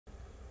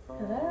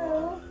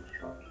Hello.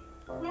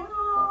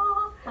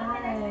 Hello.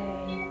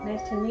 Hi.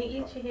 Nice to meet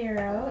you,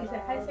 Chihiro. Is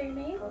that how you say your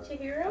name?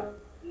 Chihiro?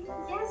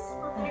 Yes,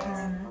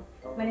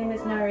 perfect. My name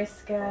is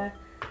Mariska.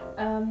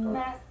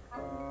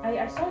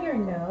 I saw your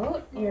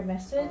note, your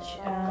message.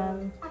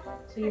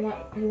 So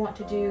you want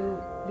to do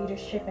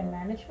leadership and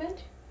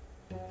management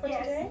for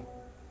today?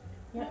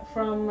 Yeah.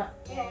 From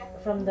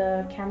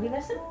the Candy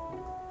lesson?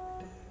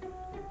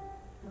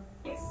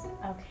 Yes.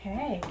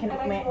 Okay. Can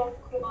I work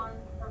on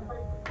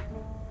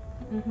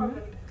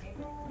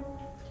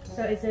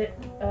So is it?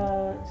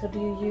 So do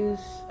you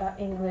use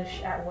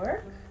English at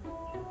work?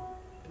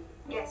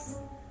 Yes,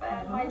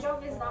 but my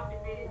job is not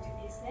related to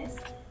business.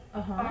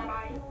 But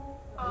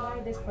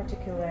why this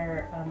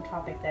particular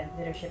topic then,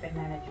 leadership and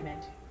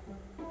management?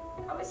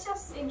 I was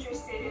just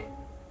interested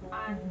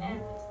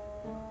and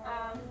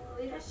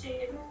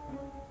leadership.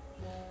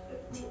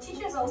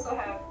 Teachers also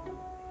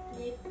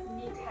need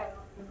to have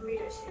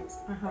leaderships.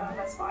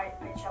 That's why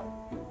I chose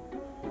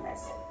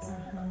lessons.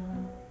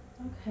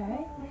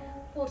 Okay.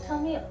 Well, tell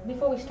me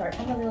before we start.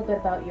 Tell me a little bit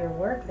about your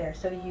work there.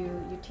 So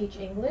you teach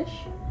English,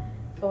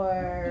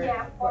 or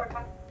for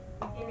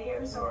 15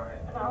 years or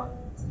about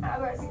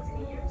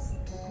 16 years.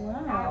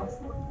 Wow. I was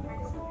working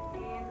in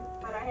Japan,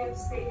 but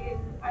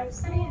I've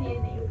studied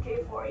in the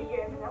UK for a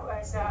year when I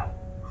was a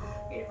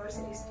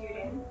university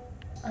student.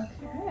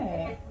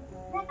 Okay.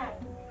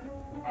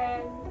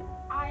 And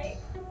I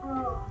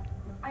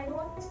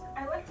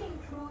like to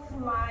improve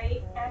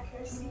my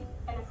accuracy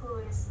and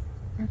fluency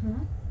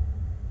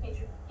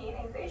in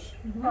English.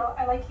 So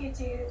I like you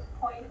to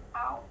point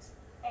out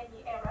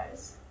any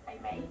errors I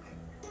make.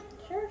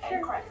 Sure.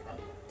 And correct them.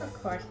 Of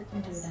course, we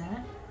can do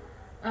that.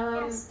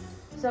 Yes.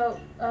 So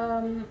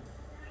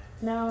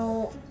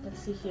now let's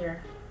see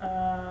here.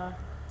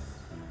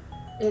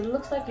 It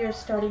looks like you're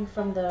starting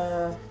from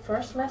the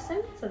first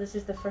lesson. So this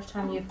is the first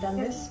time you've done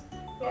this?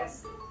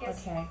 Yes.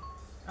 Okay.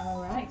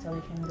 All right. So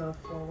we can go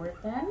forward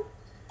then.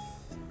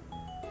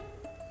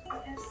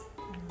 Yes.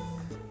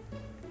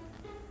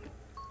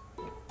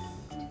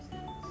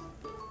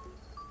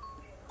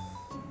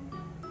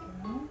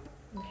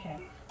 Okay.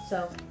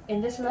 So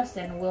in this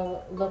lesson,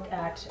 we'll look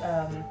at